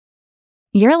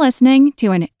You're listening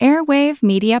to an Airwave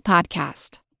Media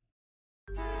Podcast.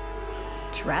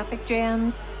 Traffic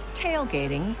jams,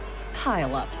 tailgating,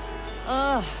 pile-ups.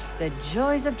 Ugh, the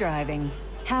joys of driving.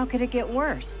 How could it get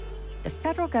worse? The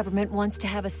federal government wants to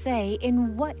have a say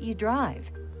in what you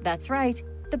drive. That's right.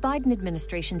 The Biden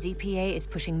administration's EPA is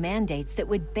pushing mandates that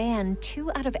would ban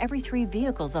 2 out of every 3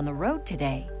 vehicles on the road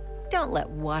today. Don't let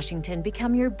Washington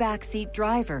become your backseat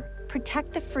driver.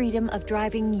 Protect the freedom of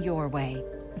driving your way.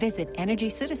 Visit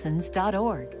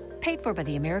EnergyCitizens.org. Paid for by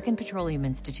the American Petroleum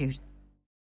Institute.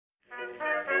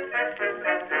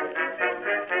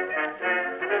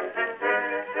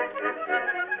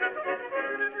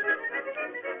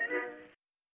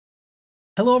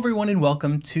 Hello everyone and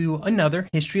welcome to another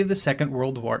History of the Second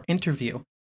World War interview.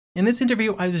 In this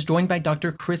interview, I was joined by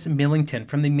Dr. Chris Millington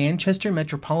from the Manchester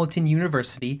Metropolitan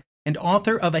University and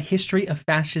author of A History of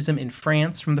Fascism in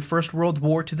France from the First World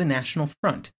War to the National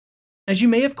Front. As you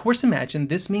may of course imagine,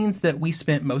 this means that we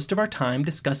spent most of our time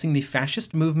discussing the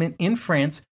fascist movement in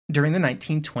France during the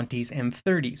 1920s and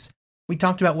 30s. We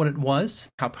talked about what it was,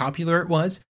 how popular it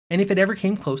was, and if it ever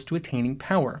came close to attaining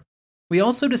power. We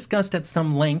also discussed at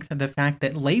some length the fact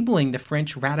that labeling the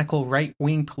French radical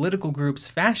right-wing political groups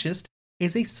fascist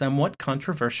is a somewhat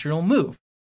controversial move.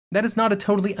 That is not a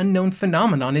totally unknown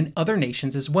phenomenon in other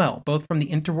nations as well, both from the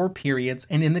interwar periods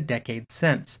and in the decades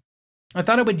since. I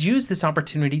thought I would use this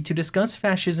opportunity to discuss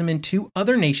fascism in 2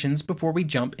 other nations before we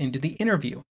jump into the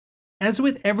interview. As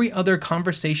with every other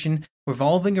conversation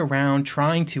revolving around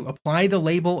trying to apply the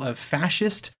label of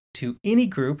fascist to any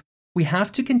group, we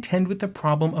have to contend with the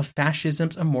problem of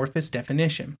fascism's amorphous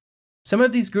definition. Some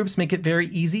of these groups make it very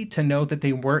easy to know that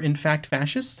they were in fact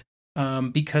fascist,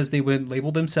 because they would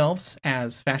label themselves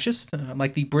as fascist,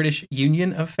 like the British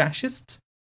Union of Fascists.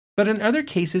 But in other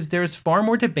cases, there is far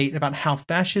more debate about how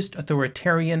fascist,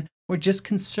 authoritarian, or just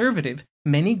conservative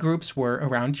many groups were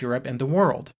around Europe and the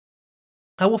world.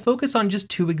 I will focus on just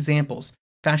 2 examples: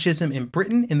 fascism in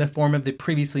Britain in the form of the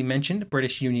previously mentioned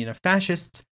British Union of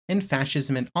Fascists, and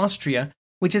fascism in Austria,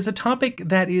 which is a topic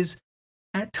that is,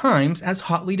 at times, as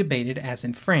hotly debated as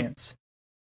in France.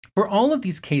 For all of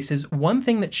these cases, one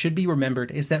thing that should be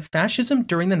remembered is that fascism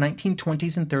during the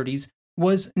 1920s and 30s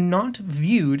was not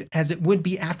viewed as it would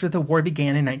be after the war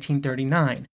began in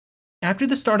 1939. After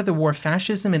the start of the war,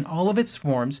 fascism in all of its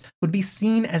forms would be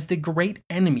seen as the great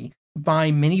enemy by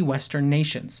many Western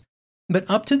nations. But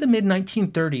up to the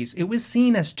mid-1930s, it was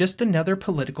seen as just another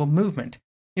political movement.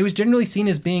 It was generally seen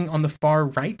as being on the far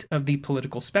right of the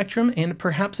political spectrum and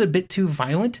perhaps a bit too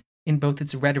violent in both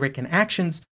its rhetoric and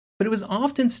actions, but it was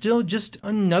often still just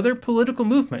another political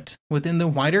movement within the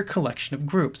wider collection of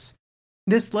groups.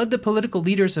 This led the political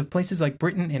leaders of places like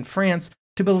Britain and France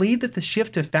to believe that the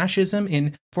shift to fascism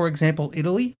in, for example,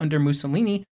 Italy under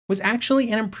Mussolini was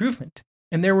actually an improvement,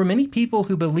 and there were many people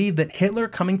who believed that Hitler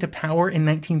coming to power in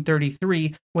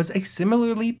 1933 was a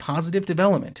similarly positive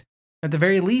development. At the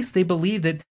very least, they believed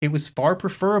that it was far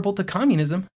preferable to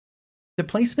communism. The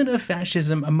placement of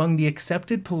fascism among the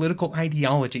accepted political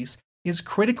ideologies is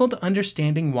critical to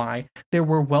understanding why there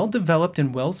were well-developed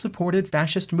and well-supported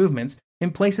fascist movements in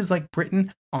places like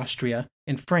Britain, Austria,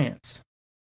 and France.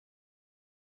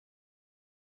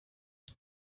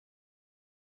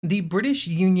 The British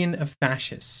Union of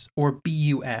Fascists, or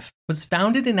BUF, was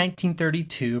founded in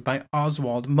 1932 by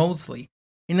Oswald Mosley.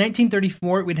 In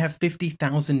 1934, it would have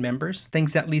 50,000 members,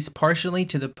 thanks at least partially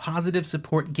to the positive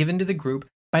support given to the group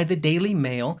by the Daily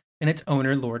Mail and its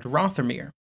owner, Lord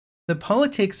Rothermere. The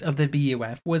politics of the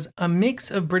BUF was a mix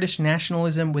of British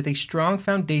nationalism with a strong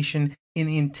foundation in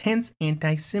intense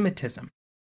anti-Semitism.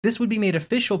 This would be made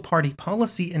official party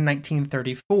policy in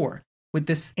 1934, with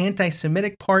this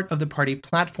anti-Semitic part of the party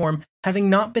platform having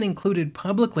not been included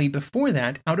publicly before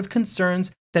that out of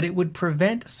concerns that it would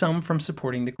prevent some from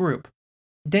supporting the group.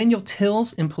 Daniel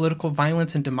Till's In Political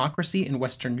Violence and Democracy in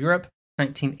Western Europe,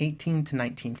 1918 to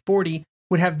 1940,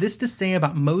 would have this to say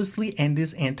about Mosley and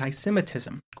his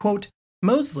anti-Semitism. Quote,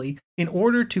 Mosley, in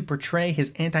order to portray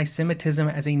his anti-Semitism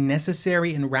as a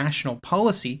necessary and rational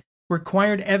policy,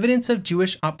 required evidence of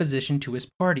Jewish opposition to his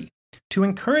party. To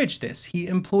encourage this, he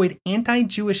employed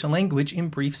anti-Jewish language in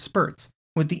brief spurts,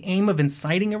 with the aim of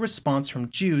inciting a response from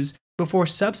Jews before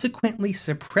subsequently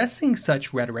suppressing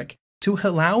such rhetoric to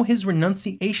allow his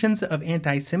renunciations of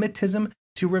anti-Semitism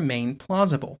to remain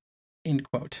plausible. End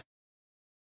quote.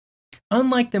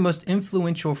 Unlike the most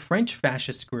influential French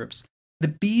fascist groups, the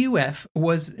BUF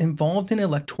was involved in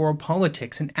electoral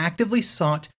politics and actively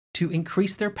sought to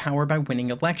increase their power by winning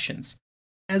elections.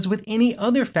 As with any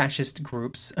other fascist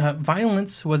groups,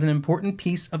 violence was an important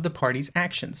piece of the party's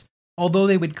actions, although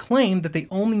they would claim that they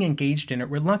only engaged in it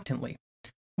reluctantly.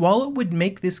 While it would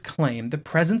make this claim, the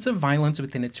presence of violence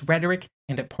within its rhetoric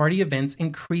and at party events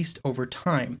increased over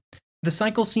time. The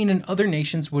cycle seen in other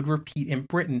nations would repeat in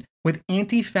Britain, with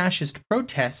anti-fascist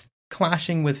protests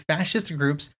clashing with fascist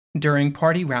groups during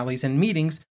party rallies and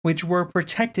meetings, which were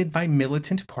protected by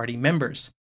militant party members.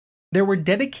 There were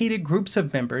dedicated groups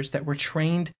of members that were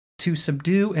trained to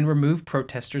subdue and remove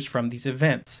protesters from these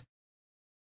events.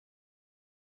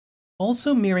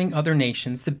 Also mirroring other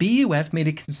nations, the BUF made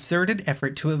a concerted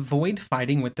effort to avoid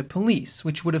fighting with the police,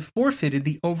 which would have forfeited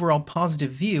the overall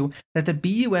positive view that the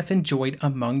BUF enjoyed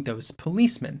among those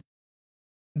policemen.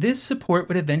 This support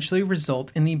would eventually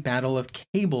result in the Battle of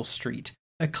Cable Street,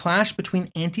 a clash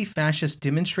between anti-fascist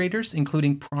demonstrators,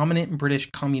 including prominent British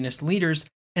communist leaders,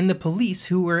 and the police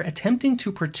who were attempting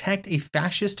to protect a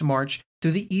fascist march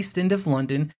through the East End of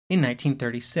London in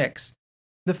 1936.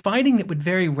 The fighting that would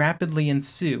very rapidly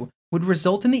ensue would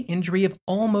result in the injury of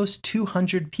almost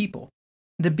 200 people.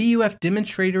 The BUF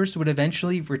demonstrators would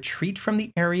eventually retreat from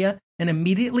the area, and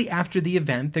immediately after the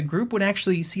event, the group would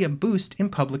actually see a boost in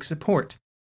public support.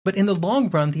 But in the long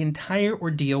run, the entire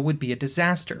ordeal would be a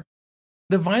disaster.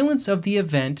 The violence of the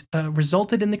event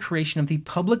resulted in the creation of the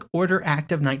Public Order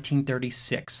Act of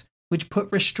 1936, which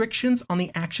put restrictions on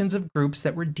the actions of groups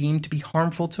that were deemed to be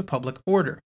harmful to public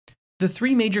order. The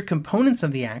three major components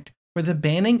of the act were the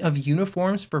banning of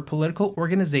uniforms for political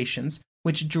organizations,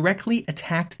 which directly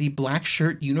attacked the black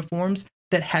shirt uniforms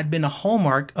that had been a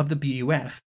hallmark of the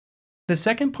BUF. The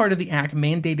second part of the act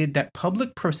mandated that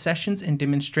public processions and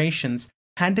demonstrations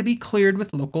had to be cleared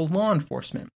with local law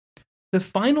enforcement. The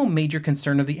final major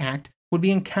concern of the act would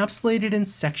be encapsulated in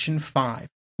Section 5,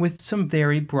 with some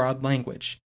very broad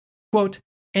language. Quote,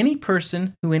 "Any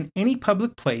person who in any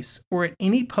public place or at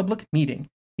any public meeting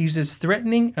uses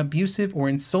threatening, abusive, or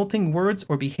insulting words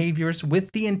or behaviors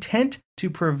with the intent to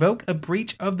provoke a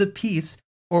breach of the peace,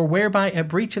 or whereby a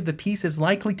breach of the peace is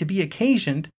likely to be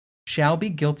occasioned, shall be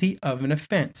guilty of an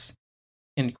offense."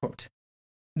 End quote.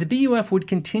 The BUF would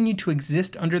continue to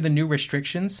exist under the new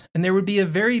restrictions, and there would be a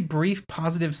very brief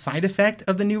positive side effect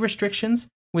of the new restrictions,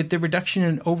 with the reduction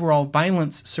in overall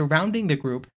violence surrounding the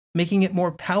group, making it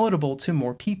more palatable to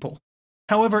more people.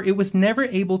 However, it was never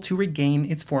able to regain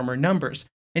its former numbers,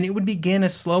 and it would begin a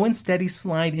slow and steady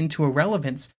slide into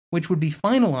irrelevance, which would be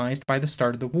finalized by the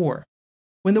start of the war.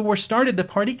 When the war started, the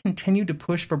party continued to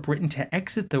push for Britain to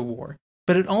exit the war,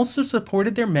 but it also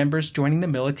supported their members joining the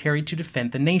military to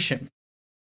defend the nation.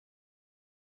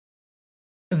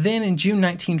 Then, in June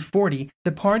 1940,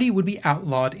 the party would be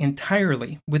outlawed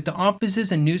entirely, with the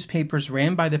offices and newspapers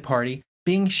ran by the party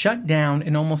being shut down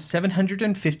and almost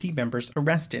 750 members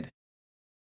arrested.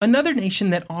 Another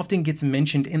nation that often gets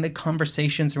mentioned in the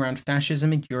conversations around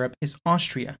fascism in Europe is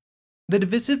Austria. The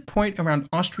divisive point around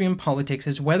Austrian politics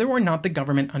is whether or not the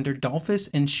government under Dollfuss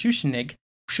and Schuschnigg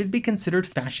should be considered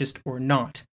fascist or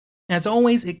not. As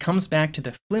always, it comes back to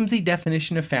the flimsy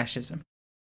definition of fascism.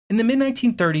 In the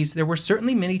mid-1930s, there were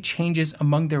certainly many changes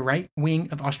among the right wing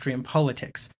of Austrian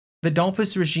politics. The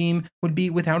Dollfuss regime would be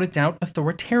without a doubt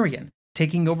authoritarian,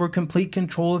 taking over complete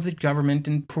control of the government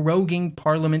and proroguing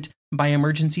parliament by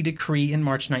emergency decree in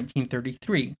March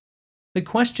 1933. The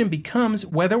question becomes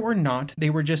whether or not they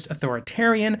were just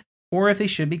authoritarian or if they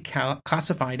should be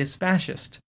classified as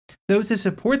fascist. Those who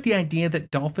support the idea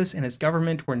that Dollfuss and his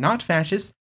government were not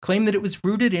fascist claim that it was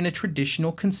rooted in a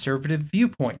traditional conservative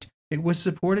viewpoint. It was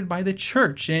supported by the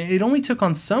church, and it only took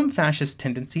on some fascist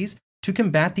tendencies to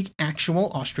combat the actual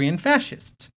Austrian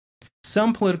fascists.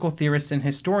 Some political theorists and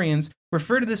historians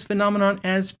refer to this phenomenon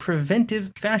as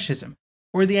preventive fascism,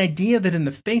 or the idea that in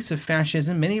the face of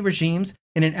fascism, many regimes,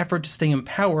 in an effort to stay in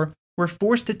power, were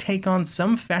forced to take on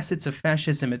some facets of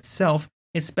fascism itself,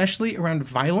 especially around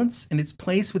violence and its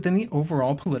place within the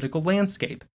overall political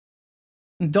landscape.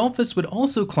 Dollfuss would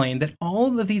also claim that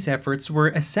all of these efforts were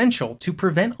essential to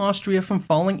prevent Austria from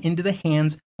falling into the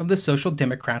hands of the Social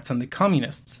Democrats and the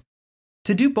Communists.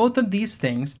 To do both of these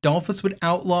things, Dollfuss would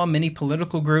outlaw many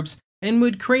political groups and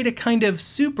would create a kind of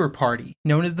super party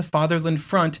known as the Fatherland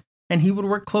Front, and he would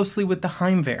work closely with the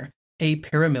Heimwehr, a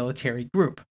paramilitary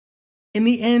group. In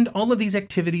the end, all of these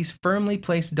activities firmly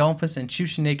placed Dollfuss and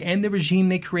Schuschnigg and the regime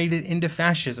they created into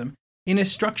fascism, in a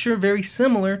structure very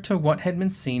similar to what had been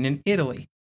seen in Italy.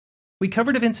 We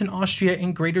covered events in Austria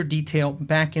in greater detail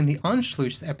back in the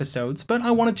Anschluss episodes, but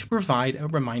I wanted to provide a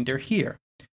reminder here.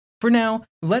 For now,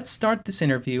 let's start this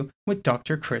interview with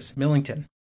Dr. Chris Millington.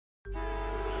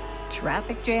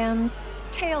 Traffic jams,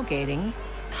 tailgating,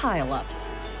 pile-ups.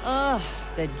 Ugh,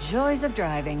 the joys of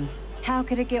driving. How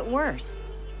could it get worse?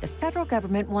 The federal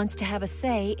government wants to have a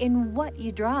say in what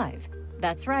you drive.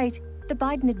 That's right. The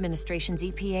Biden administration's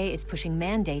EPA is pushing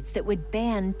mandates that would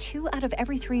ban 2 out of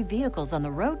every 3 vehicles on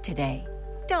the road today.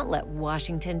 Don't let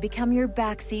Washington become your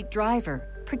backseat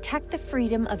driver. Protect the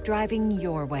freedom of driving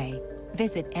your way.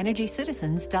 Visit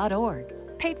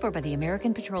EnergyCitizens.org. Paid for by the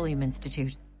American Petroleum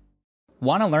Institute.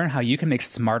 Want to learn how you can make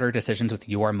smarter decisions with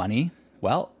your money?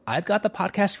 Well, I've got the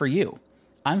podcast for you.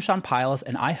 I'm Sean Piles,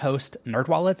 and I host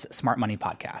NerdWallet's Smart Money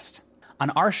Podcast.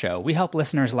 On our show, we help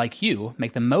listeners like you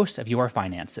make the most of your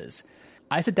finances.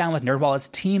 I sit down with NerdWallet's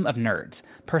team of nerds,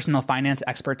 personal finance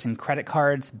experts in credit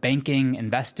cards, banking,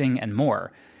 investing, and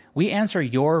more. We answer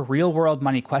your real-world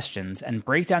money questions and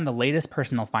break down the latest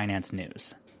personal finance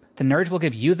news. The nerds will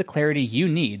give you the clarity you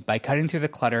need by cutting through the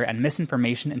clutter and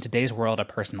misinformation in today's world of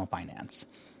personal finance.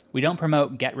 We don't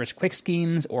promote get-rich-quick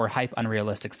schemes or hype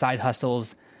unrealistic side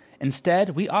hustles. Instead,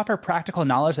 we offer practical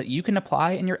knowledge that you can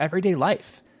apply in your everyday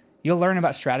life. You'll learn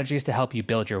about strategies to help you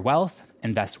build your wealth,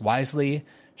 invest wisely,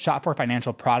 shop for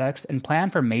financial products, and plan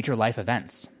for major life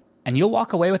events. And you'll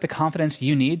walk away with the confidence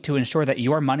you need to ensure that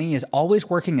your money is always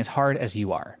working as hard as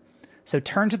you are. So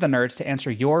turn to the nerds to answer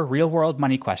your real-world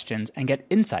money questions and get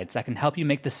insights that can help you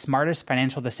make the smartest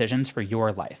financial decisions for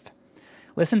your life.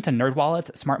 Listen to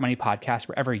NerdWallet's Smart Money Podcast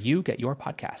wherever you get your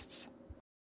podcasts.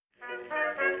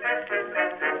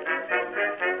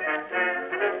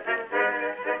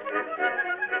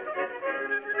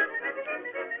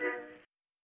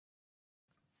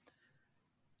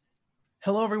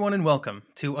 Hello, everyone, and welcome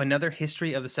to another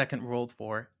History of the Second World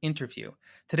War interview.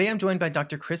 Today, I'm joined by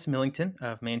Dr. Chris Millington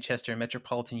of Manchester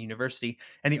Metropolitan University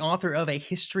and the author of A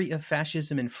History of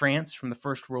Fascism in France from the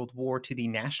First World War to the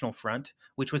National Front,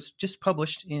 which was just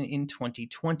published in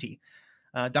 2020.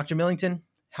 Dr. Millington,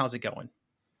 how's it going?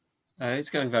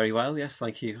 It's going very well, yes,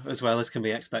 thank you, as well as can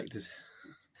be expected.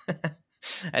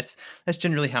 That's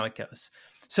generally how it goes.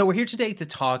 So we're here today to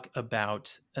talk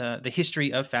about the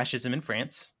history of fascism in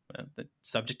France, the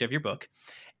subject of your book.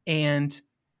 And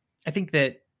I think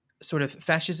that sort of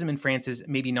fascism in France is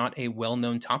maybe not a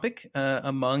well-known topic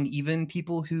among even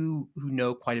people who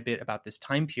know quite a bit about this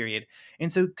time period.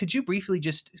 And so could you briefly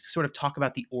just sort of talk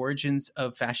about the origins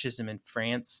of fascism in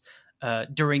France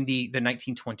during the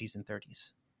 1920s and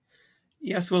 30s?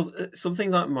 Yes, well,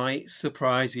 something that might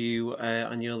surprise you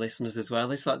and your listeners as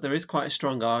well is that there is quite a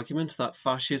strong argument that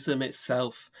fascism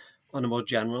itself, on a more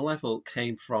general level,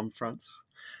 came from France.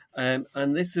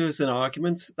 And this was an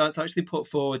argument that's actually put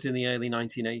forward in the early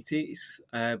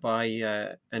 1980s by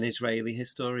an Israeli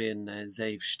historian,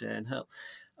 Zev Sternhell.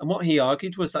 And what he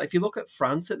argued was that if you look at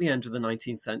France at the end of the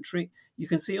 19th century, you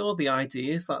can see all the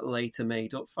ideas that later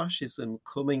made up fascism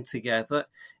coming together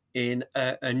in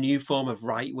a new form of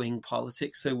right-wing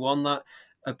politics. So one that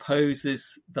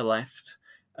opposes the left,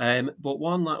 but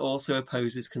one that also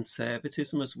opposes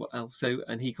conservatism as well.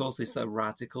 And he calls this the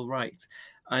radical right.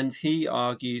 And he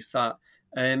argues that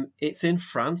it's in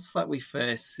France that we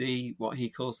first see what he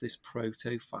calls this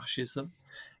proto-fascism.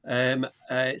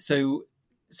 So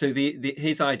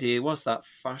his idea was that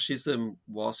fascism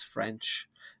was French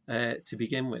to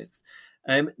begin with.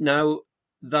 Now,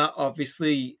 that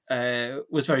obviously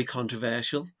was very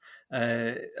controversial,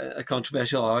 a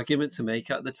controversial argument to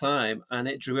make at the time, and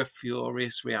it drew a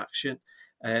furious reaction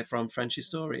from French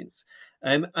historians.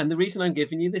 And the reason I'm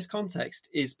giving you this context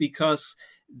is because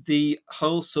the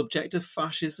whole subject of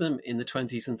fascism in the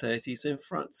 20s and 30s in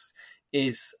France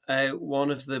is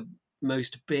one of the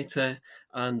most bitter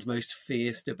and most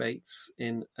fierce debates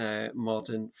in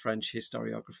modern French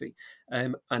historiography.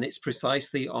 And it's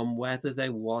precisely on whether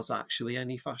there was actually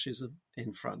any fascism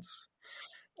in France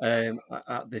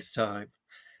at this time.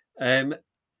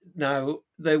 Now,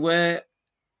 there were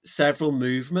several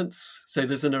movements. So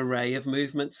there's an array of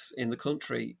movements in the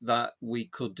country that we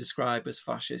could describe as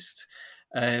fascist.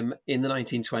 In the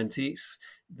 1920s,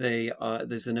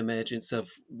 there's an emergence of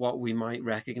what we might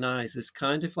recognize as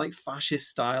kind of like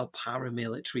fascist-style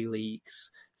paramilitary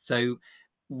leagues. So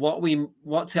what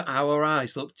to our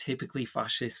eyes look typically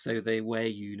fascist. So they wear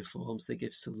uniforms, they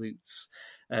give salutes,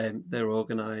 they're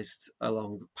organized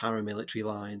along paramilitary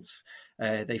lines,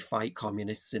 they fight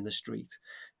communists in the street,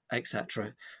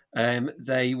 etc.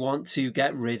 They want to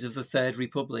get rid of the Third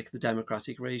Republic, the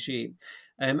democratic regime.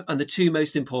 And the two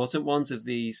most important ones of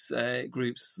these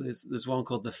groups, there's one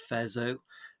called the Fezzo,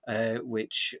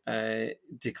 which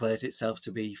declares itself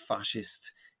to be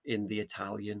fascist in the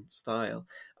Italian style.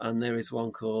 And there is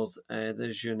one called the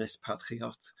Jeunesse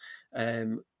Patriote,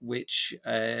 which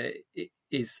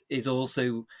is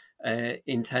also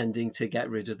intending to get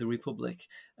rid of the Republic.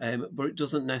 But it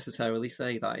doesn't necessarily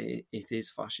say that it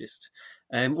is fascist.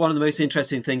 One of the most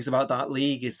interesting things about that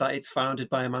league is that it's founded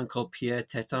by a man called Pierre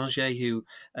Tétinger, who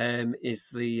is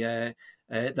the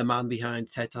the man behind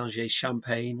Tétanger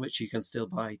champagne, which you can still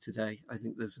buy today. I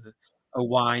think there's a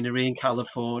winery in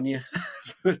California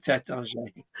for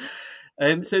Tétanger.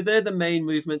 So they're the main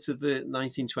movements of the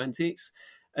 1920s.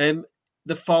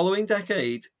 The following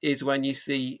decade is when you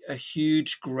see a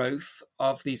huge growth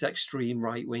of these extreme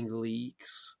right-wing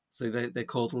leagues. So they're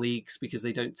called leagues because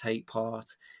they don't take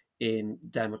part in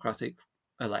democratic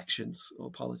elections or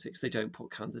politics. They don't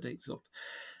put candidates up.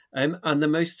 And the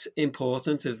most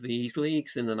important of these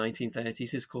leagues in the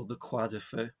 1930s is called the Croix de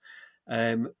Feu,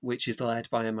 which is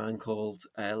led by a man called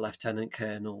Lieutenant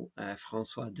Colonel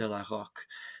François de la Roque.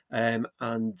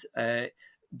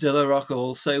 De la Roque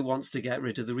also wants to get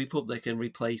rid of the Republic and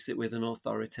replace it with an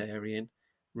authoritarian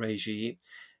regime.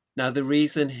 Now, the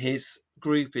reason his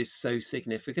group is so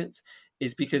significant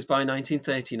is because by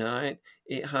 1939,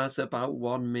 it has about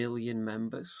 1 million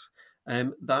members.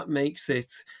 That makes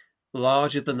it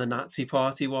larger than the Nazi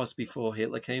Party was before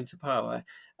Hitler came to power.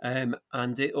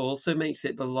 And it also makes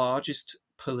it the largest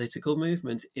political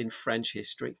movement in French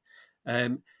history.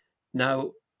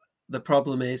 Now, the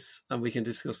problem is, and we can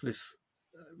discuss this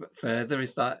further,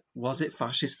 is that was it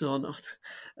fascist or not?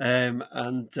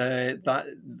 That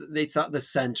it's at the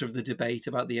center of the debate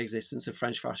about the existence of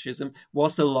French fascism.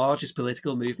 Was the largest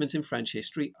political movement in French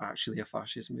history actually a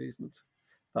fascist movement?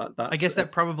 I guess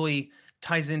that probably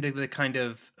ties into the kind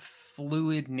of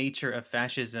fluid nature of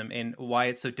fascism and why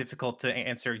it's so difficult to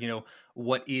answer,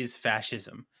 what is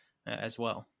fascism as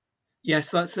well.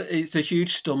 Yes, it's a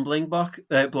huge stumbling block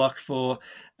for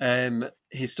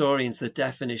historians, the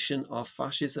definition of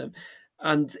fascism.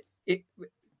 And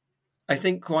I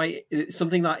think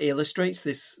something that illustrates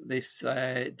this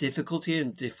difficulty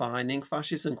in defining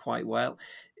fascism quite well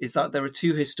is that there are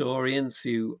two historians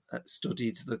who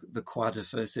studied the Croix de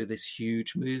Feu, so this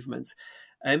huge movement.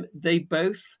 They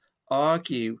both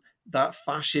argue that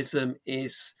fascism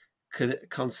is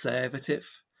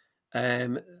conservative.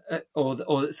 They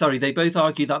both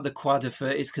argue that the Croix de Feu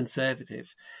is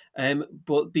conservative.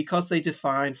 But because they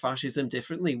define fascism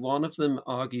differently, one of them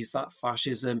argues that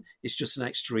fascism is just an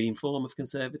extreme form of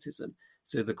conservatism.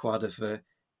 So the Croix de Feu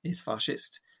is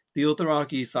fascist. The other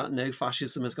argues that no,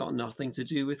 fascism has got nothing to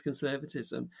do with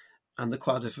conservatism, and the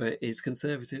Croix de Feu is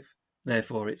conservative.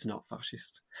 Therefore, it's not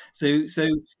fascist. This,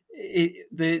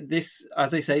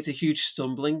 as I say, it's a huge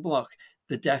stumbling block.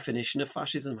 The definition of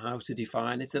fascism, how to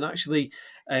define it. And actually,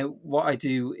 what I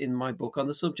do in my book on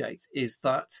the subject is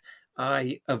that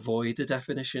I avoid a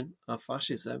definition of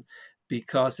fascism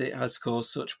because it has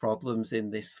caused such problems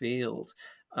in this field.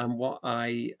 And what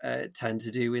I tend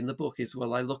to do in the book is,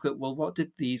 I look at, what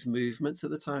did these movements at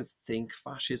the time think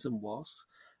fascism was?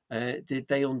 Did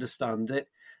they understand it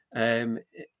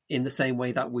in the same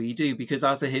way that we do? Because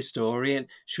as a historian,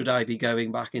 should I be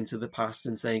going back into the past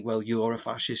and saying, well, you're a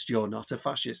fascist, you're not a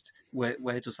fascist?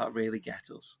 Where does that really get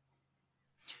us?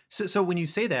 So when you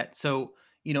say that,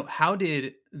 how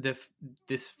did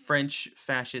this French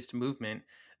fascist movement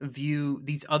view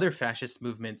these other fascist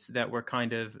movements that were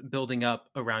kind of building up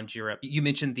around Europe? You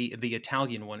mentioned the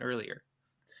Italian one earlier.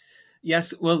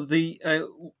 Yes, well,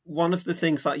 one of the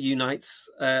things that unites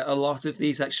a lot of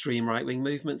these extreme right-wing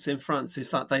movements in France is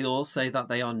that they all say that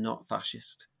they are not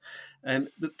fascist.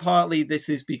 Partly this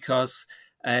is because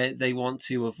they want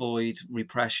to avoid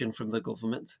repression from the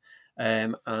government,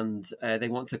 and they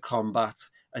want to combat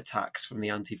attacks from the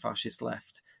anti-fascist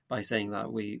left by saying that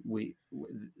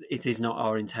it is not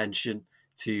our intention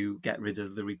to get rid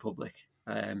of the Republic.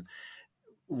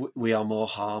 We are more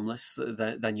harmless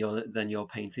than you're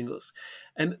painting us.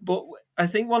 But I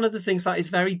think one of the things that is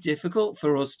very difficult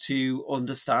for us to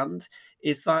understand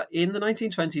is that in the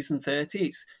 1920s and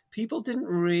 30s, people didn't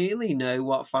really know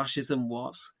what fascism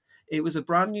was. It was a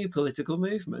brand new political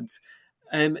movement.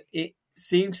 It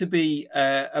seemed to be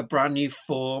a brand new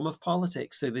form of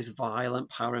politics, so this violent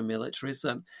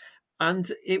paramilitarism. And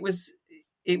it was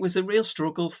a real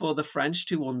struggle for the French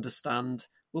to understand,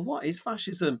 what is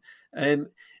fascism? And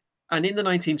in the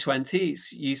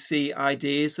 1920s, you see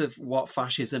ideas of what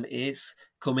fascism is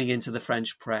coming into the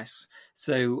French press.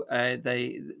 So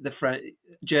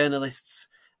journalists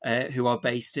who are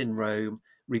based in Rome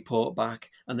report back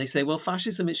and they say,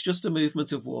 fascism, it's just a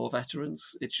movement of war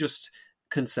veterans. It's just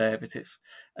conservative.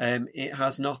 It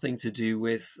has nothing to do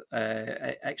with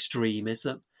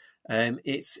extremism.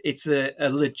 It's a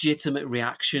legitimate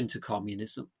reaction to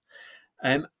communism.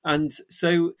 And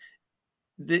so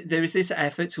there is this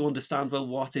effort to understand,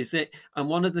 what is it? And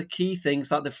one of the key things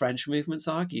that the French movements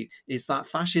argue is that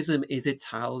fascism is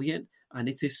Italian and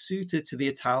it is suited to the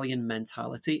Italian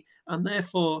mentality. And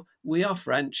therefore, we are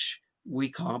French.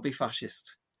 We can't be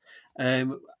fascist.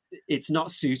 It's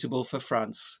not suitable for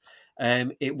France.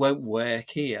 It won't work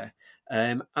here.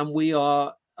 And we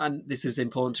are, and this is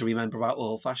important to remember about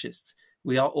all fascists,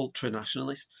 we are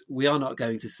ultra-nationalists. We are not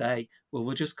going to say, well,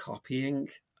 we're just copying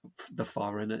the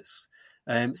foreigners.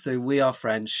 So we are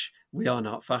French, we are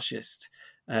not fascist.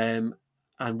 And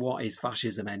what is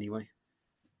fascism anyway?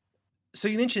 So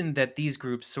you mentioned that these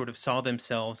groups sort of saw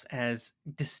themselves as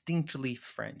distinctly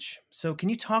French. So can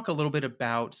you talk a little bit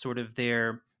about sort of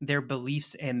their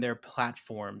beliefs and their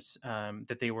platforms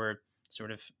that they were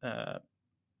sort of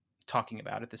talking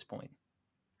about at this point?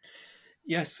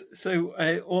 Yes, so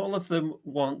all of them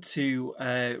want to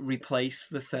replace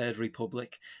the Third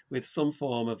Republic with some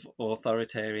form of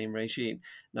authoritarian regime.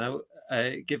 Now,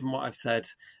 given what I've said,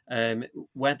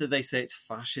 whether they say it's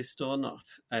fascist or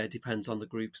not depends on the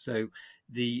group. So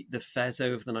the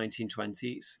Fezzo of the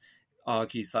 1920s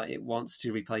argues that it wants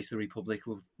to replace the Republic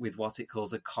with what it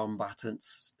calls a combatant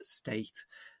state,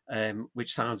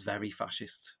 which sounds very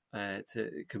fascist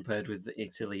compared with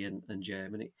Italy and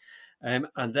Germany.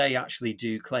 And they actually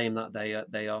do claim that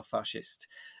they are fascist.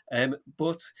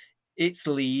 But its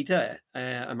leader,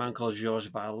 a man called Georges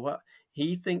Valois,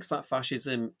 he thinks that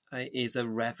fascism is a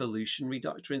revolutionary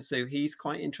doctrine. So he's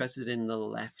quite interested in the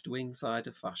left-wing side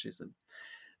of fascism.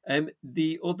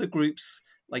 The other groups,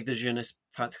 like the Jeunesse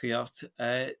Patriote,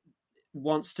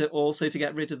 wants to also to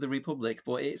get rid of the Republic,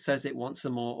 but it says it wants a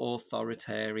more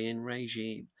authoritarian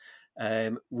regime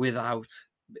without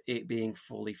it being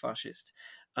fully fascist.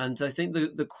 And I think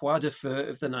the Croix de Feu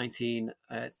of the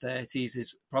 1930s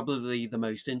is probably the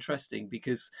most interesting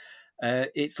because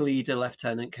its leader,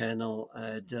 Lieutenant Colonel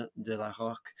de la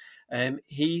Roque,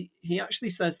 he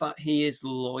actually says that he is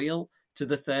loyal to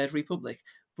the Third Republic,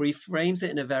 but he frames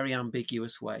it in a very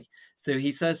ambiguous way. So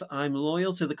he says, I'm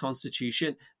loyal to the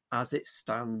Constitution as it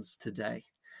stands today,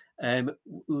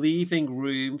 leaving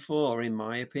room for, in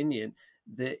my opinion,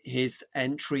 his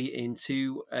entry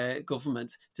into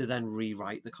government to then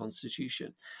rewrite the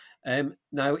Constitution.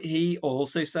 Now, he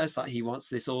also says that he wants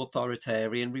this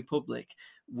authoritarian republic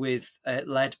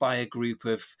led by a group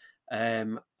of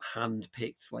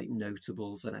hand-picked like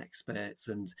notables and experts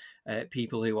and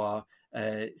people who are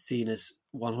seen as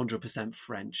 100%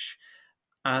 French.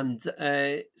 And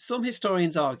some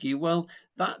historians argue, well,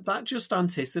 that just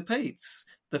anticipates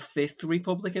the Fifth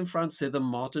Republic in France, so the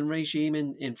modern regime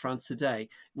in France today,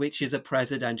 which is a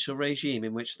presidential regime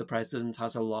in which the president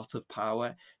has a lot of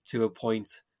power to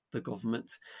appoint the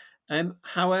government.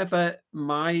 However,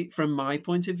 from my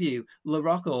point of view, La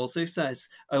Roque also says,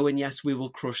 oh, and yes, we will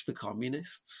crush the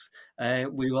communists.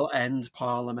 We will end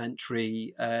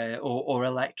parliamentary or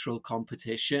electoral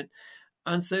competition.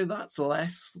 And so that's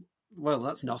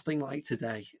that's nothing like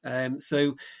today.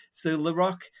 So La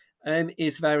Roque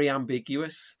is very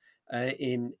ambiguous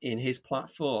in his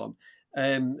platform,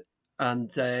 and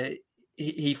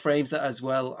he frames it as,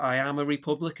 well, I am a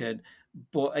Republican,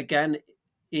 but again,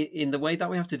 in the way that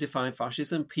we have to define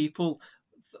fascism, people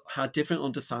had different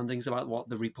understandings about what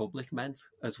the Republic meant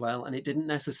as well, and it didn't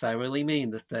necessarily mean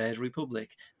the Third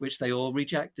Republic, which they all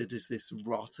rejected as this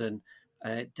rotten,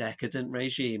 decadent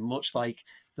regime, much like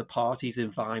the parties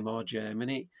in Weimar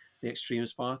Germany, the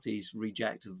extremist parties,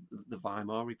 rejected the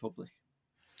Weimar Republic.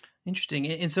 Interesting.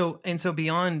 And so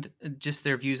beyond just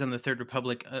their views on the Third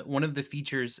Republic, one of the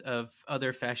features of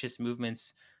other fascist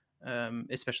movements,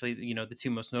 especially the two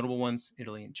most notable ones,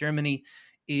 Italy and Germany,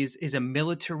 is a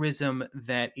militarism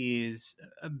that is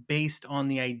based on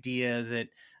the idea that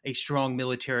a strong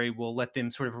military will let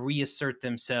them sort of reassert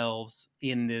themselves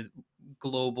in the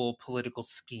global political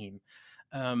scheme.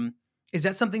 Is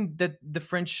that something that the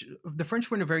French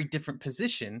were in a very different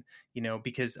position,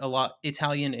 because a lot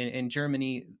Italian and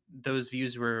Germany, those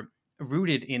views were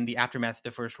rooted in the aftermath of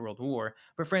the First World War,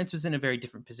 but France was in a very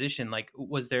different position. Like,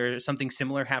 was there something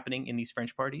similar happening in these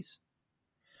French parties?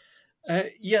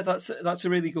 Yeah, that's a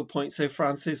really good point. So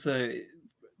France is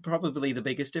probably the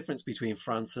biggest difference between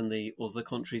France and the other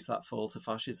countries that fall to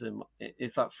fascism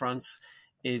is that France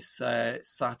is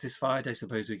satisfied, I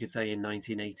suppose we could say, in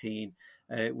 1918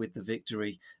 with the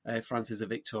victory. France is a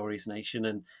victorious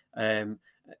nation, and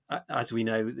as we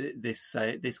know,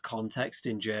 this context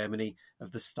in Germany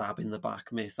of the stab in the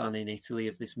back myth, and in Italy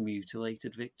of this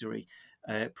mutilated victory,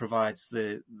 provides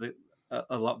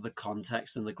a lot of the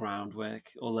context and the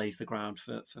groundwork, or lays the ground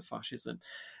for fascism.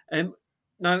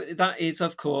 Now, that is,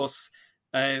 of course,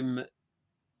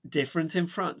 different in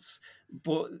France,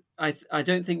 but I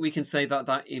don't think we can say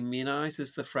that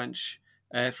immunizes the French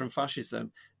from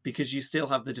fascism, because you still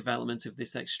have the development of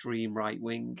this extreme right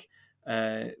wing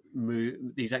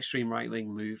these extreme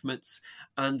right-wing movements.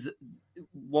 And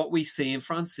what we see in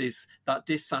France is that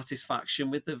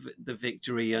dissatisfaction with the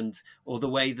victory or the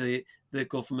way the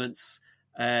governments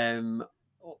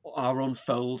are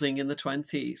unfolding in the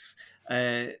 20s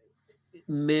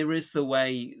mirrors the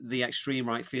way the extreme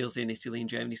right feels in Italy and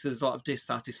Germany. So there's a lot of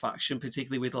dissatisfaction,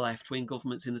 particularly with left-wing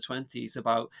governments in the 20s,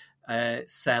 about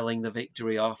selling the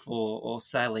victory off or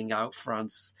selling out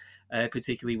France,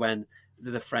 particularly when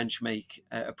the French make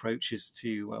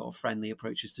friendly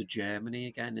approaches to Germany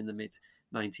again in the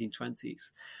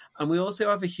mid-1920s. And we also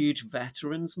have a huge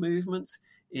veterans movement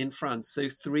in France. So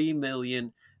 3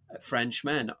 million French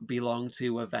men belong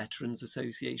to a veterans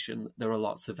association. There are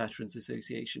lots of veterans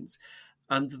associations.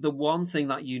 And the one thing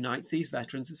that unites these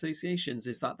veterans associations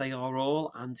is that they are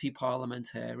all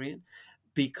anti-parliamentarian,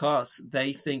 because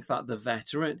they think that the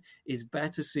veteran is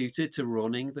better suited to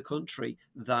running the country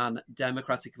than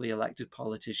democratically elected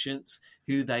politicians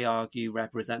who they argue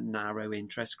represent narrow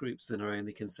interest groups and are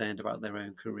only concerned about their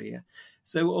own career.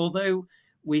 So although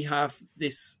we have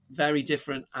this very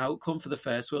different outcome for the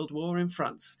First World War in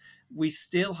France, we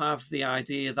still have the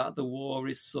idea that the war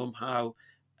is somehow,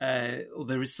 or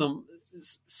there is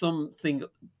something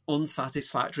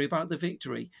unsatisfactory about the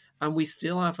victory. And we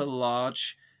still have a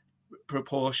large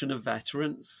proportion of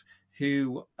veterans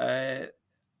who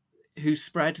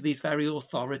spread these very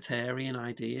authoritarian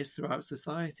ideas throughout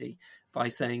society by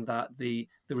saying that the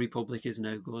Republic is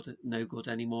no good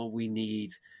anymore. We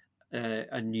need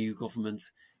a new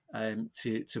government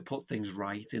to put things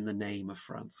right in the name of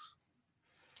France.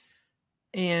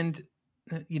 And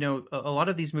a lot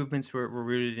of these movements were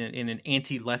rooted in an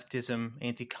anti-leftism,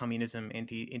 anti-communism,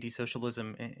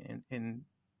 anti-socialism, and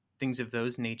things of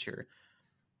those nature.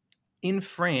 In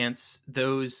France,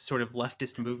 those sort of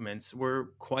leftist movements were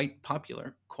quite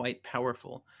popular, quite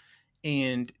powerful.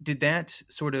 And did that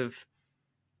sort of...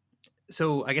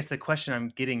 So I guess the question I'm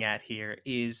getting at here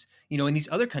is, in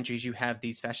these other countries, you have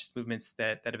these fascist movements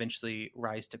that eventually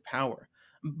rise to power.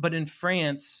 But in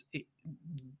France,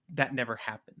 that never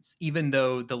happens, even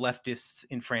though the leftists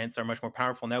in France are much more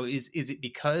powerful. Now, is it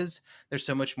because there's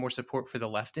so much more support for the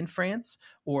left in France?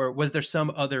 Or was there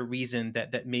some other reason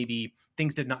that maybe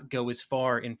things did not go as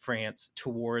far in France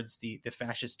towards the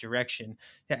fascist direction,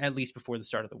 at least before the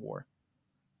start of the war?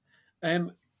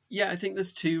 Yeah, I think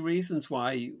there's two reasons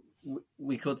why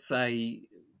we could say,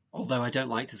 although I don't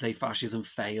like to say fascism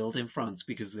failed in France,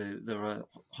 because there are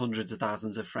hundreds of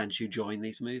thousands of French who join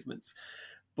these movements,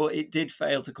 but it did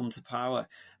fail to come to power.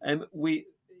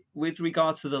 With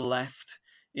regard to the left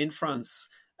in France,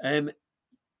 I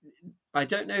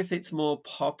don't know if it's more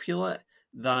popular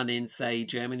than in, say,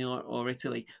 Germany or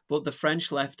Italy, but the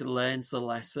French left learns the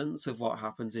lessons of what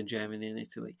happens in Germany and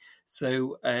Italy.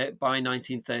 So by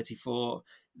 1934,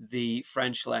 the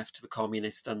French left, the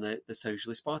communist and the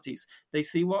socialist parties, they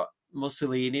see what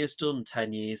Mussolini has done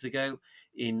 10 years ago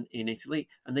in Italy,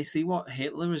 and they see what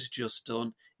Hitler has just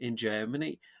done in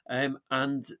Germany.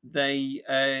 And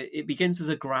it begins as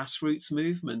a grassroots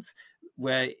movement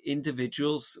where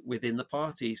individuals within the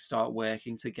party start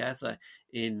working together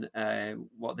in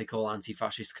what they call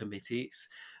anti-fascist committees.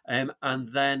 And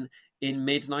then in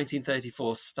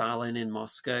mid-1934, Stalin in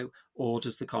Moscow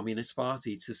orders the Communist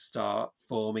Party to start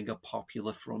forming a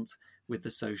popular front with the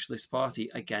Socialist Party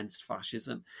against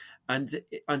fascism. And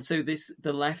so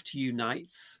the left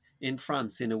unites in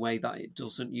France in a way that it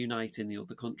doesn't unite in the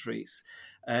other countries.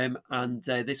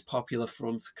 This Popular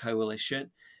Front coalition,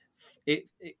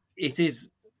 it's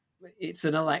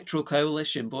an electoral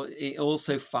coalition, but it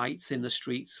also fights in the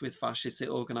streets with fascists. It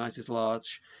organises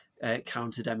large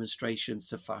counter demonstrations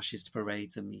to fascist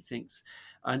parades and meetings.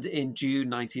 And in June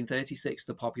 1936,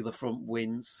 the Popular Front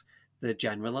wins the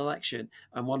general election.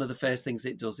 And one of the first things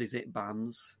it does is it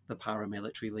bans the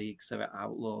paramilitary league. So it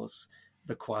outlaws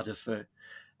the Croix de Feu.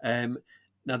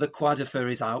 Now, the Croix de Feu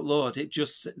is outlawed. It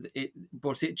just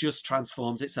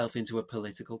transforms itself into a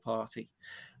political party.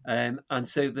 And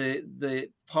so the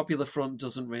Popular Front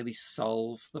doesn't really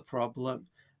solve the problem.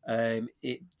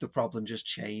 The problem just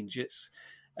changes.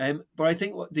 But I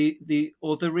think what the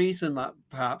other reason that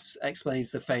perhaps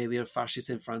explains the failure of fascists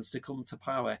in France to come to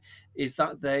power is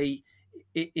that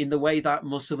in the way that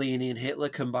Mussolini and Hitler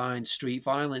combined street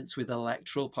violence with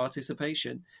electoral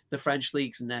participation, the French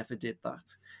Leagues never did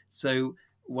that. So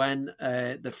when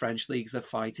the French Leagues are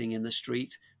fighting in the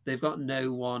street, they've got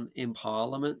no one in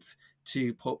Parliament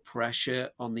to put pressure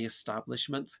on the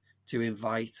establishment to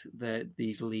invite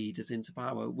these leaders into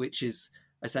power, which is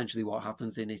essentially what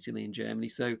happens in Italy and Germany.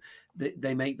 So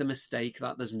they make the mistake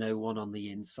that there's no one on the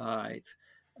inside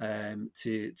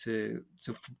to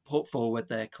put forward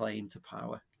their claim to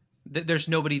power. There's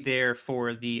nobody there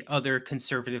for the other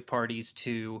conservative parties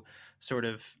to sort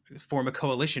of form a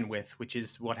coalition with, which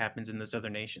is what happens in those other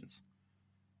nations.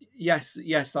 Yes,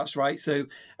 that's right. So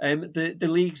the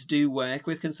leagues do work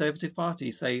with conservative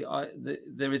parties.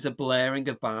 There is a blurring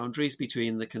of boundaries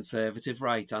between the conservative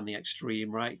right and the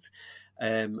extreme right,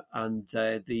 and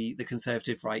the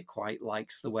conservative right quite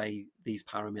likes the way these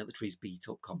paramilitaries beat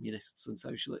up communists and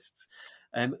socialists.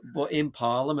 But in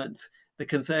Parliament, the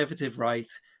conservative right,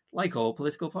 like all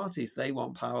political parties, they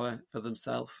want power for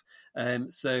themselves.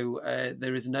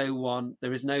 There is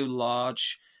no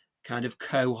large kind of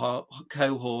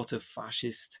cohort of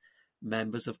fascist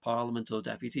members of parliament or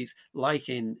deputies, like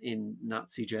in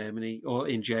Nazi Germany or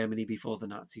in Germany before the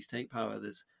Nazis take power.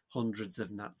 There's hundreds of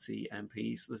Nazi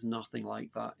MPs. There's nothing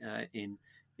like that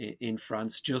in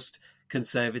France. Just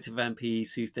conservative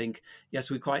MPs who think,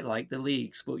 yes, we quite like the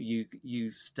leagues, but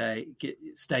you stay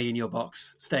in your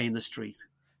box, stay in the street.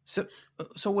 So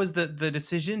was the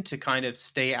decision to kind of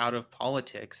stay out of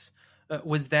politics,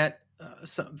 was that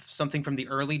something from the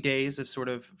early days of sort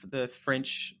of the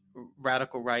French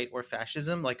radical right or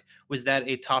fascism? Like, was that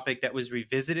a topic that was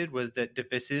revisited? Was that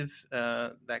divisive,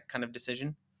 that kind of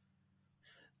decision?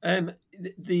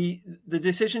 The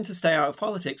decision to stay out of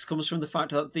politics comes from the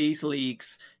fact that these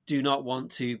leagues do not want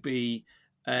to be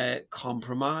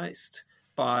compromised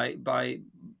by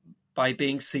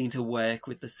being seen to work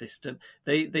with the system.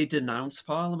 They denounce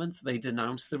Parliament, they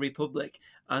denounce the Republic,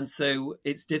 and so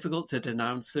it's difficult to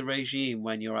denounce the regime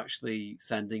when you're actually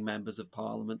sending members of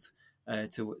Parliament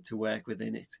to work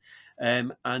within it.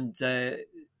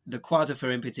 The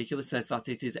Quadrifer in particular says that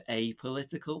it is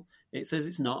apolitical. It says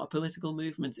it's not a political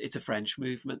movement, it's a French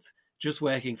movement, just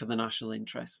working for the national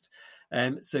interest.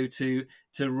 So to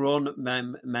run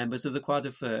members of the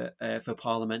Quadrifer for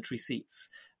parliamentary seats,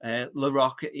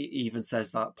 Larocque even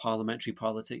says that parliamentary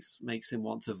politics makes him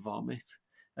want to vomit.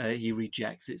 He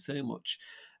rejects it so much.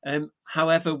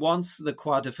 However, once the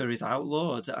Quadrifer is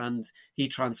outlawed and he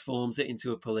transforms it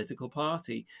into a political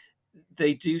party,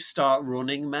 they do start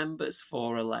running members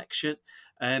for election.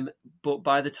 But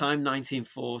by the time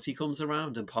 1940 comes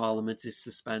around and Parliament is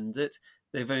suspended,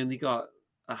 they've only got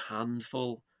a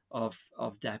handful of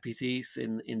deputies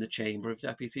in the Chamber of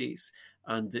Deputies,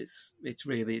 and it's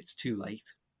too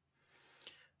late.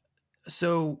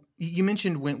 So you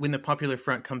mentioned when the Popular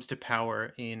Front comes to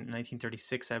power in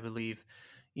 1936, I believe.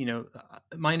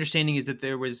 My understanding is that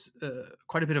there was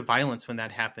quite a bit of violence when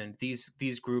that happened.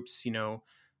 These groups,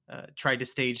 tried to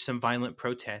stage some violent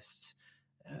protests.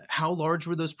 How large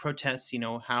were those protests?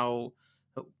 How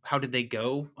did they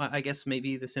go? I guess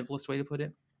maybe the simplest way to put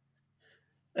it.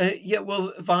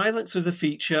 Well, violence was a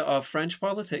feature of French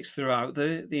politics throughout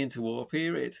the interwar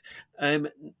period.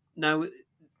 Now,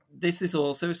 this is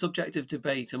also a subject of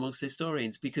debate amongst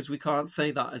historians because we can't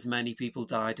say that as many people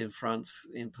died in France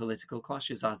in political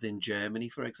clashes as in Germany,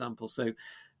 for example. So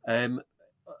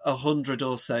 100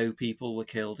 or so people were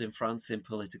killed in France in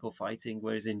political fighting,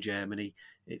 whereas in Germany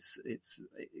it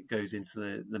goes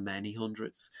into the many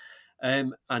hundreds.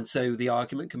 And so the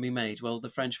argument can be made, well, the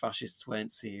French fascists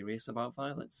weren't serious about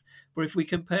violence. But if we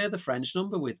compare the French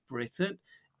number with Britain,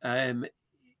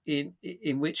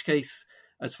 in which case,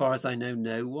 as far as I know,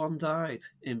 no one died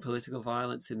in political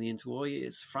violence in the interwar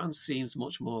years. France seems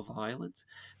much more violent.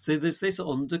 So there's this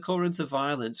undercurrent of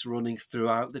violence running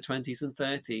throughout the 20s and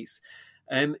 30s.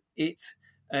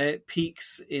 It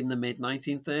peaks in the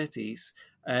mid-1930s.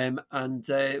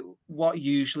 What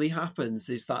usually happens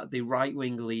is that the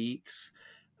right-wing leagues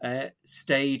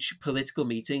stage political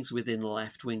meetings within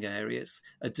left-wing areas,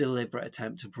 a deliberate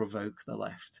attempt to provoke the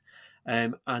left.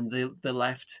 And the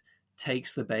left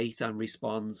takes the bait and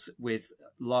responds with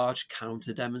large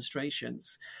counter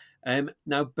demonstrations.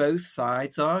 Now, both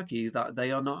sides argue that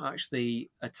they are not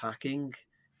actually attacking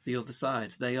the other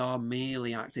side. They are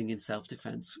merely acting in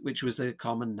self-defense, which was a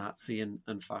common Nazi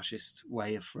and fascist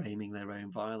way of framing their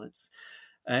own violence.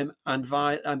 And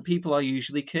people are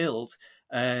usually killed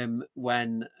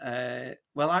when,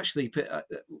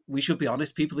 we should be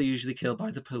honest, people are usually killed by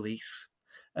the police.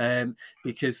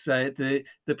 Because the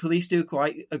police do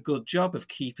quite a good job of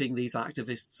keeping these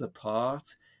activists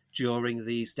apart during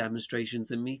these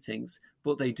demonstrations and meetings,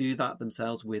 but they do that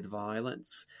themselves with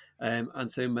violence. And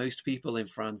so most people in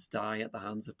France die at the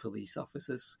hands of police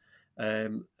officers.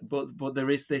 But there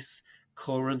is this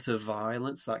current of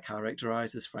violence that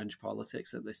characterizes French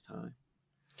politics at this time.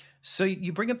 So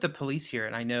you bring up the police here,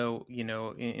 and I know,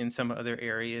 in some other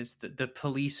areas, the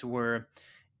police were,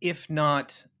 if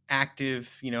not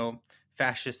active,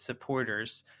 fascist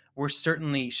supporters, were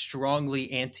certainly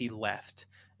strongly anti-left.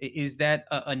 Is that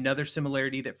another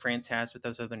similarity that France has with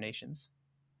those other nations?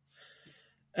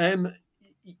 Um,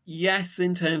 yes,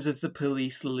 in terms of the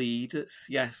police leaders,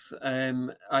 yes.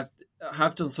 I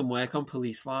have done some work on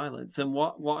police violence, and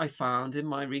what I found in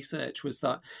my research was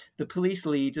that the police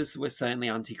leaders were certainly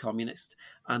anti-communist,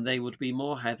 and they would be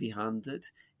more heavy-handed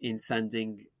in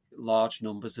sending large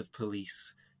numbers of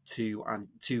police to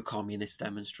communist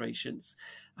demonstrations.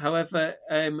 However,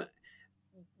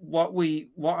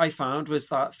 what I found was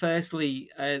that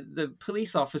firstly, the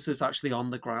police officers actually on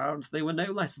the ground, they were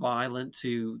no less violent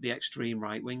to the extreme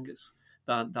right wingers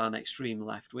than extreme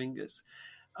left wingers,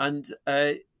 and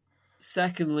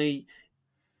secondly,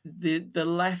 the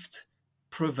left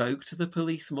provoked the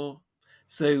police more.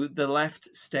 So the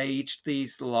left staged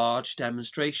these large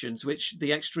demonstrations, which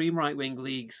the extreme right wing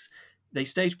leagues, they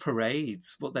staged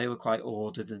parades, but they were quite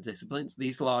ordered and disciplined.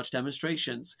 These large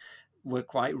demonstrations were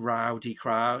quite rowdy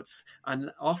crowds,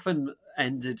 and often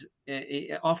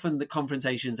the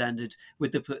confrontations ended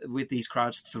with these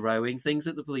crowds throwing things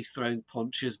at the police, throwing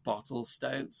punches, bottles,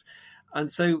 stones,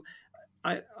 and so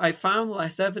I found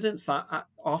less evidence that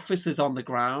officers on the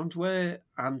ground were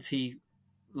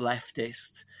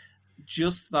anti-leftist,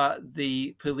 just that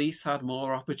the police had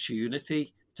more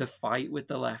opportunity to fight with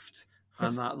the left,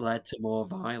 and that led to more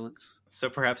violence. So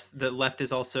perhaps the left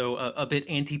is also a bit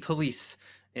anti-police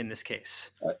in this case.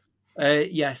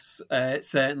 Yes,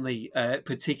 certainly,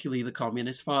 particularly the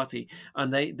Communist Party.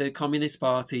 And the Communist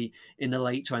Party in the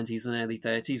late 20s and early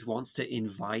 30s wants to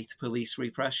invite police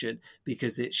repression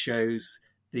because it shows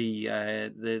the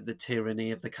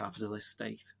tyranny of the capitalist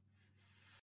state.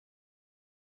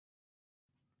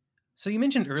 So you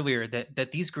mentioned earlier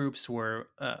that these groups were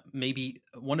maybe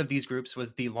one of these groups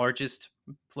was the largest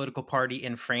political party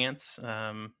in France,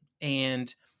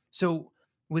 and so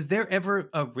was there ever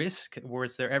a risk?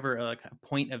 Was there ever a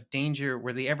point of danger?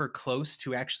 Were they ever close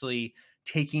to actually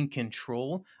taking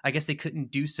control? I guess they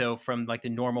couldn't do so from like the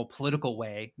normal political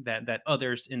way that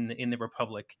others in the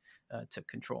Republic took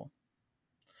control.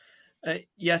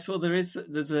 Yes, well, there's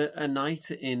a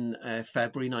night in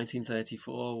February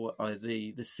 1934, or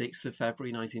the 6th of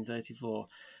February 1934,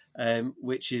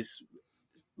 which is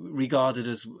regarded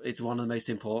as it's one of the most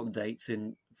important dates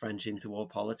in French interwar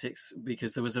politics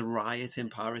because there was a riot in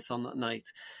Paris on that night,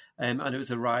 and it was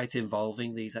a riot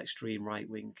involving these extreme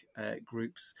right-wing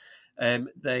groups.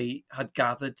 They had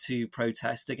gathered to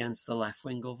protest against the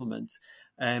left-wing government,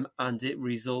 and it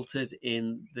resulted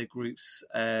in the groups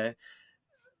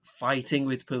fighting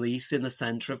with police in the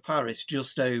centre of Paris,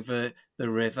 just over the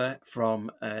river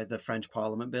from the French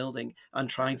Parliament building, and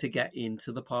trying to get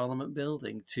into the Parliament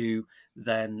building to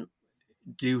then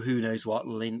do who knows what,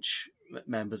 lynch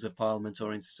members of Parliament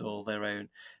or install their own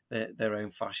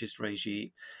fascist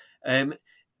regime.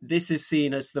 This is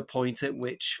seen as the point at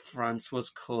which France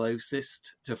was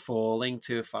closest to falling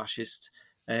to a fascist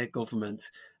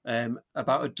government.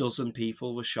 About a dozen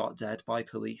people were shot dead by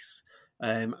police.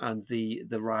 And the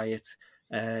riot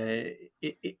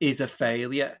is a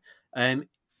failure.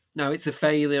 Now, it's a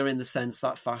failure in the sense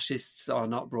that fascists are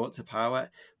not brought to power,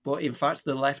 but in fact,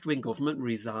 the left-wing government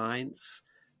resigns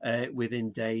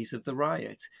within days of the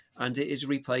riot, and it is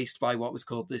replaced by what was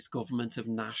called this government of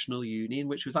national union,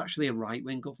 which was actually a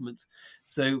right-wing government.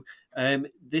 So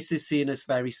this is seen as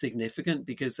very significant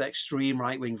because extreme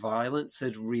right-wing violence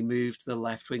had removed the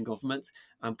left-wing government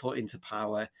and put into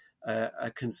power a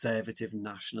conservative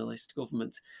nationalist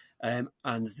government,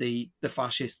 and the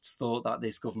fascists thought that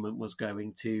this government was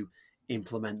going to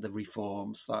implement the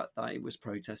reforms that it was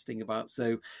protesting about.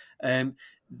 So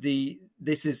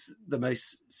this is the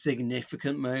most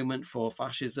significant moment for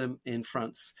fascism in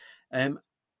France.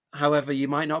 However, you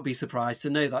might not be surprised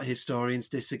to know that historians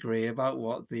disagree about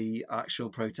what the actual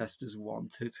protesters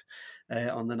wanted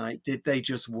on the night. Did they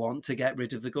just want to get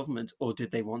rid of the government, or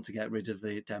did they want to get rid of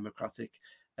the democratic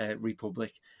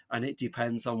republic? And it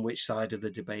depends on which side of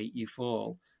the debate you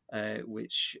fall,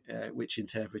 which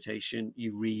interpretation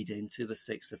you read into the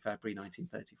 6th of February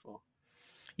 1934.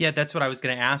 Yeah, that's what I was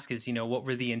going to ask is, what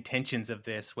were the intentions of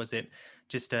this? Was it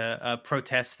just a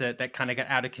protest that kind of got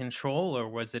out of control, or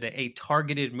was it a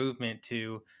targeted movement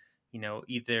to,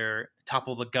 either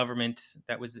topple the government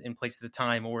that was in place at the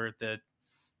time or the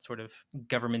sort of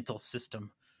governmental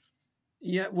system?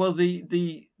 Yeah, well,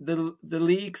 the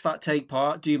leagues that take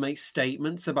part do make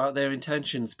statements about their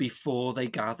intentions before they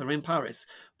gather in Paris,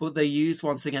 but they use,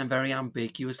 once again, very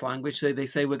ambiguous language. So they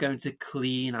say, we're going to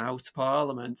clean out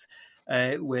Parliament,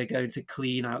 we're going to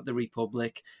clean out the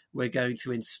Republic, we're going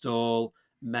to install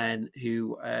men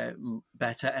who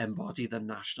better embody the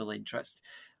national interest.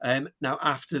 Now,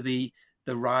 after the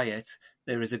riot,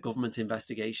 there is a government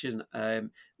investigation,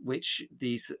 which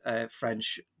these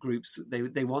French groups,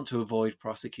 they want to avoid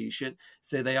prosecution.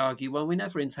 So they argue, well, we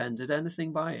never intended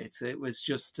anything by it. It was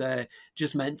just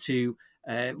meant to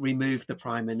remove the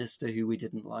prime minister who we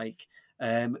didn't like.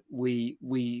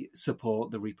 We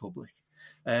support the Republic.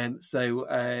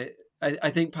 I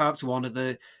think perhaps one of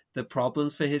the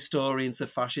problems for historians of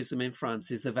fascism in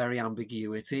France is the very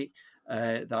ambiguity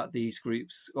that these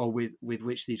groups, or with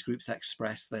which these groups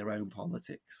express their own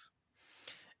politics.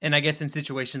 And I guess in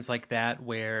situations like that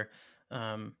where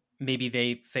maybe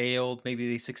they failed, maybe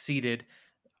they succeeded,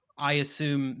 I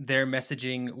assume their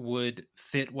messaging would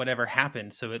fit whatever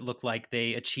happened. So it looked like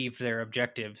they achieved their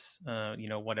objectives,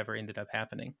 whatever ended up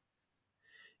happening.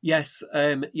 Yes,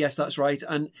 that's right.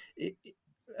 And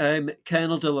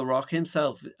Colonel de la Roque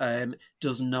himself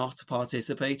does not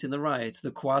participate in the riot.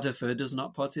 The Croix de Feu does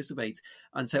not participate.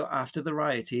 And so after the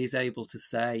riot, he is able to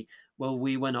say, well,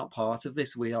 we were not part of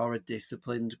this. We are a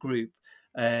disciplined group.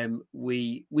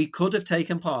 We could have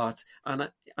taken part.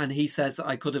 And he says,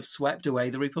 I could have swept away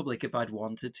the Republic if I'd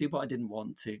wanted to, but I didn't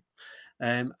want to.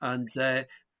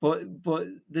 But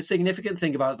the significant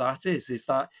thing about that is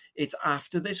that it's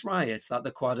after this riot that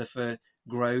the Croix de Feu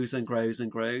grows and grows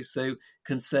and grows. So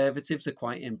conservatives are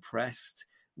quite impressed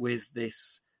with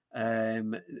this,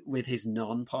 with his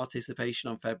non-participation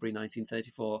on February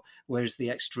 1934, whereas the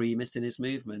extremists in his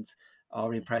movement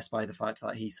are impressed by the fact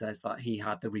that he says that he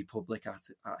had the Republic at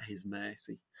his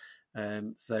mercy.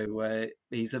 So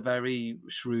he's a very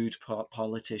shrewd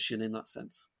politician in that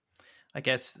sense. I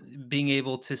guess being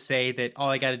able to say that all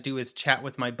I got to do is chat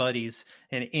with my buddies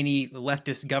and any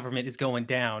leftist government is going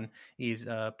down is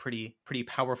pretty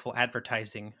powerful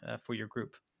advertising for your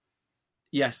group.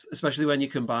 Yes, especially when you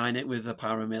combine it with a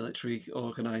paramilitary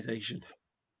organization.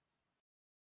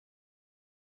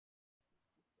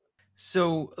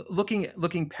 So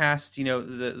looking past,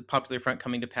 the Popular Front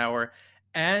coming to power,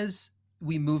 as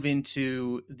we move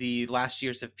into the last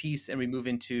years of peace and we move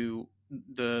into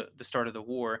the start of the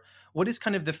war, what is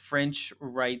kind of the French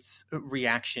right's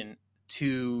reaction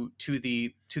to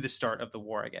the start of the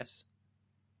war, I guess?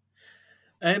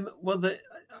 Well,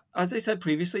 as I said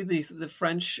previously, the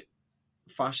French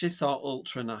fascists are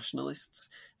ultra nationalists.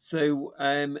 So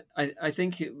I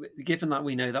think, given that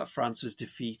we know that France was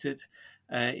defeated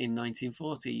in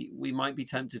 1940, we might be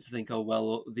tempted to think, oh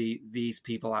well, these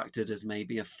people acted as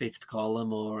maybe a fifth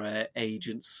column or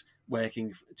agents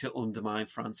working to undermine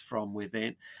France from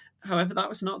within. However, that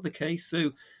was not the case.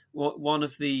 So one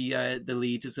of the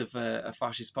leaders of a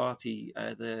fascist party,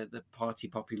 the Parti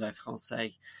Populaire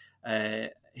Français,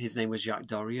 his name was Jacques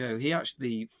Doriot. He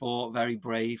actually fought very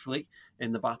bravely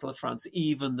in the Battle of France,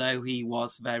 even though he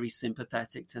was very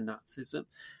sympathetic to Nazism,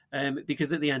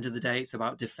 because at the end of the day, it's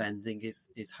about defending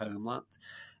his homeland.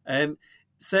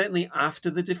 Certainly after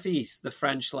the defeat, the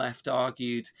French left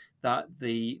argued that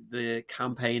the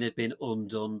campaign had been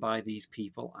undone by these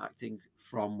people acting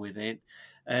from within.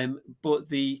 But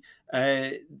the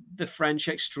French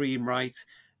extreme right,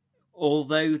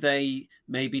 although they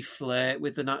maybe flirt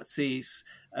with the Nazis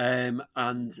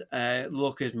and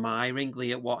look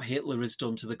admiringly at what Hitler has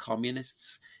done to the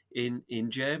communists in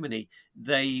Germany,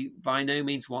 they by no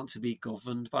means want to be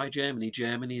governed by Germany.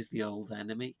 Germany is the old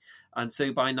enemy. And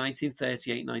so by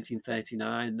 1938,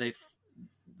 1939,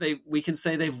 we can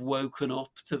say they've woken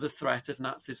up to the threat of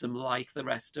Nazism like the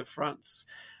rest of France.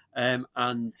 But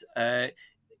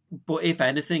if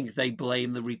anything, they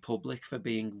blame the Republic for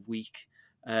being weak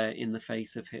in the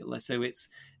face of Hitler. So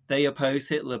they oppose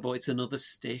Hitler, but it's another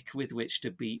stick with which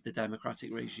to beat the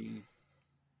democratic regime.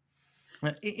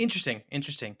 Interesting.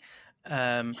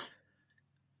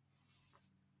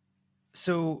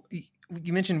 So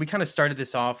you mentioned we kind of started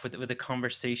this off with a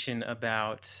conversation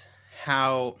about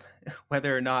how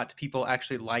whether or not people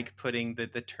actually like putting the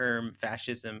term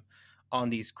fascism on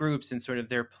these groups and sort of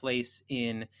their place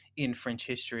in French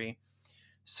history.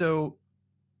 So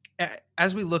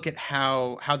as we look at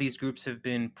how these groups have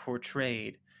been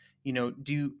portrayed,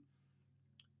 do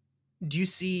you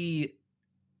see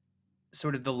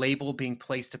sort of the label being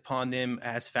placed upon them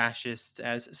as fascists,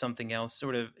 as something else,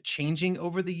 sort of changing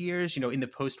over the years? In the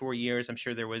post-war years, I'm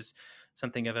sure there was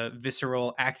something of a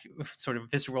visceral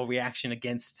reaction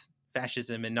against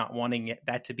fascism and not wanting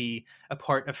that to be a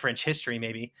part of French history,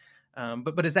 maybe.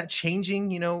 But is that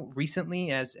changing,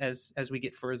 recently as we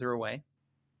get further away?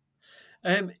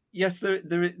 Yes,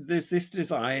 there's this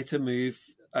desire to move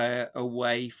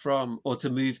away from, or to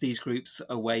move these groups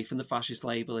away from the fascist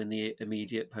label in the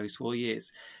immediate post-war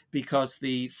years, because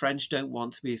the French don't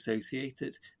want to be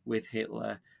associated with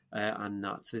Hitler and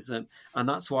Nazism. And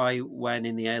that's why when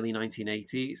in the early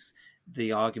 1980s,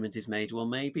 the argument is made, well,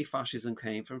 maybe fascism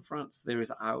came from France. There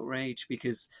is outrage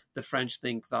because the French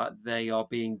think that they are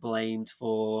being blamed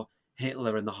for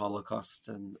Hitler and the Holocaust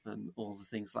and all the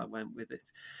things that went with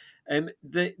it.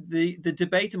 The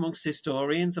debate amongst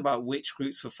historians about which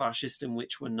groups were fascist and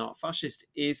which were not fascist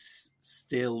is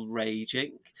still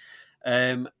raging.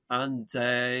 And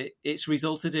it's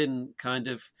resulted in kind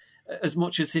of, as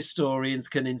much as historians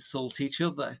can insult each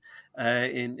other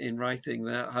in writing,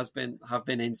 there have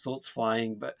been insults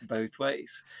flying both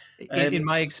ways. In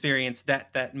my experience,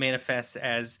 that manifests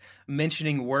as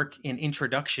mentioning work in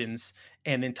introductions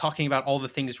and then talking about all the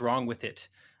things wrong with it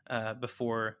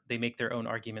before they make their own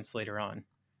arguments later on.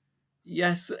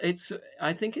 Yes,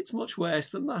 I think it's much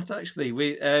worse than that, actually.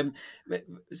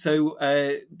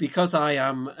 Because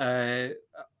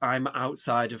I'm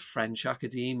outside of French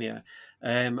academia,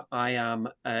 I am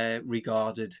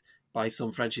regarded by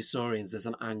some French historians as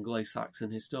an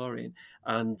Anglo-Saxon historian,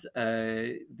 and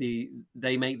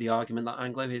they make the argument that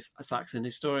Anglo-Saxon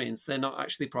historians, they're not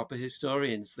actually proper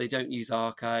historians. They don't use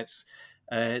archives.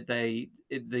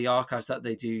 The archives that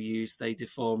they do use, they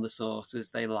deform the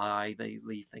sources, they lie, they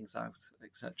leave things out,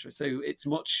 etc. So it's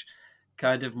much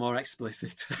kind of more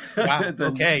explicit. Wow.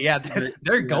 Okay, yeah,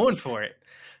 they're going for it.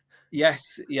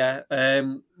 Yes, yeah,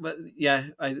 but yeah.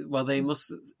 Well, they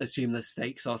must assume the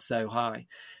stakes are so high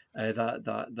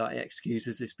that it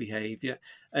excuses this behaviour.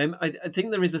 I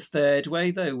think there is a third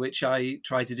way, though, which I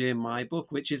try to do in my book,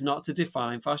 which is not to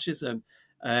define fascism.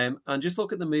 And just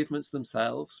look at the movements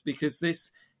themselves, because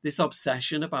this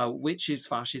obsession about which is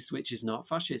fascist, which is not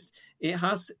fascist, it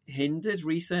has hindered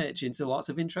research into lots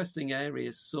of interesting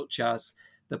areas, such as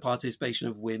the participation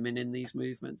of women in these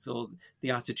movements or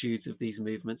the attitudes of these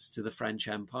movements to the French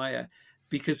Empire.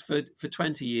 Because for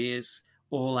 20 years,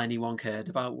 all anyone cared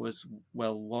about was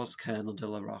Colonel de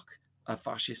la Rocque a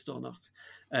fascist or not?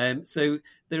 So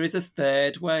there is a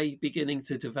third way beginning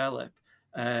to develop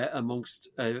amongst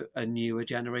a newer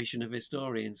generation of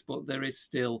historians, but there is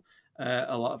still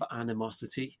a lot of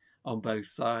animosity on both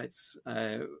sides,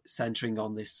 centering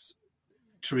on this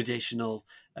traditional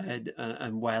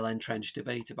and well-entrenched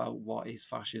debate about what is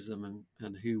fascism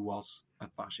and who was a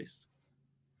fascist.